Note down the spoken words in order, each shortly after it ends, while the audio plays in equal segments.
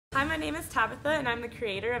Hi, my name is Tabitha, and I'm the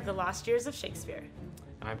creator of The Lost Years of Shakespeare.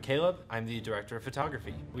 And I'm Caleb. I'm the director of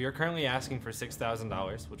photography. We are currently asking for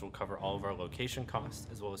 $6,000, which will cover all of our location costs,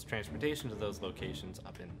 as well as transportation to those locations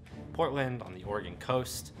up in Portland, on the Oregon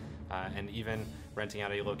coast, and even renting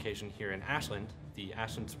out a location here in Ashland, the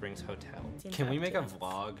Ashland Springs Hotel. Can we make a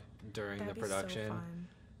vlog during the production? So fun.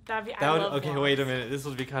 Okay, wait a minute. This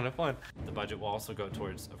will be kind of fun. The budget will also go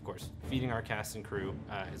towards, of course, feeding our cast and crew,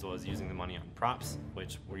 as well as using the money on props,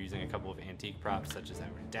 which we're using a couple of antique props, such as our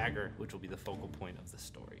dagger, which will be the focal point of the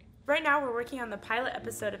story. Right now, we're working on the pilot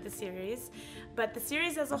episode of the series, but the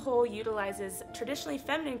series as a whole utilizes traditionally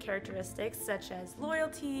feminine characteristics such as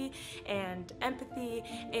loyalty and empathy,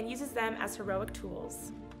 and uses them as heroic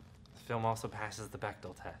tools. The film also passes the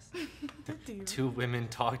Bechdel test. Two women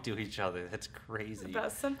talk to each other. That's crazy.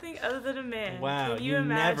 About something other than a man. Wow, Can you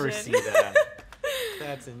imagine? never see that.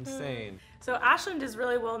 That's insane. So Ashland is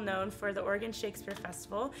really well known for the Oregon Shakespeare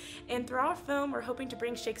Festival, and through our film we're hoping to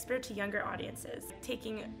bring Shakespeare to younger audiences,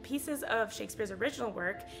 taking pieces of Shakespeare's original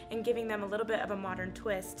work and giving them a little bit of a modern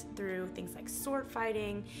twist through things like sword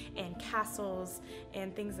fighting and castles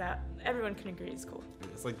and things that everyone can agree is cool.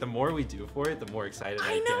 It's like the more we do for it, the more excited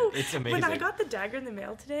I know. get. It's amazing. When I got the dagger in the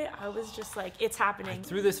mail today, I was just like, it's happening.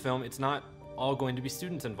 Through this film, it's not all going to be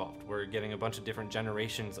students involved. We're getting a bunch of different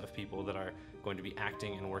generations of people that are going to be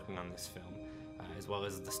acting and working on this film, as well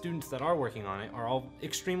as the students that are working on it are all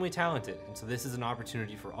extremely talented. And so this is an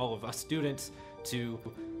opportunity for all of us students to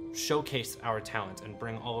showcase our talent and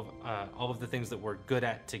bring all of the things that we're good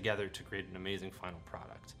at together to create an amazing final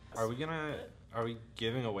product. Are we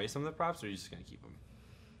giving away some of the props, or are you just gonna keep them?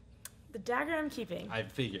 The dagger I'm keeping. I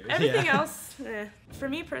figured. Everything else, For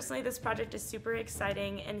me personally, this project is super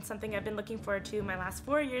exciting and something I've been looking forward to my last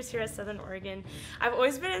 4 years here at Southern Oregon. I've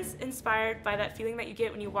always been inspired by that feeling that you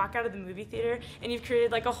get when you walk out of the movie theater and you've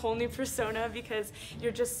created like a whole new persona because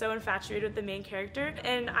you're just so infatuated with the main character.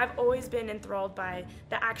 And I've always been enthralled by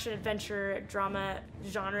the action, adventure, drama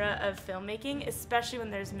genre of filmmaking, especially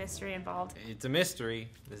when there's mystery involved. It's a mystery.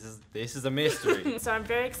 This is a mystery. So I'm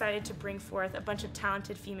very excited to bring forth a bunch of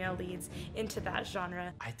talented female leads into that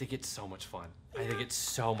genre. I think it's so much fun. I think it's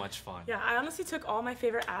so much fun. Yeah, I honestly took all my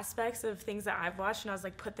favorite aspects of things that I've watched and I was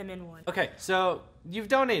like, put them in one. Okay, so you've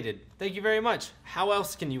donated. Thank you very much. How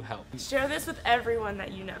else can you help? Share this with everyone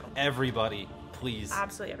that you know. Everybody, please.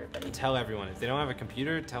 Absolutely everybody. Tell everyone. If they don't have a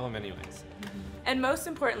computer, tell them anyways. And most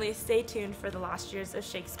importantly, stay tuned for The Lost Years of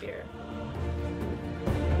Shakespeare.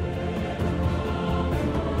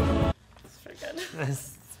 That's pretty good.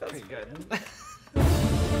 That's pretty good.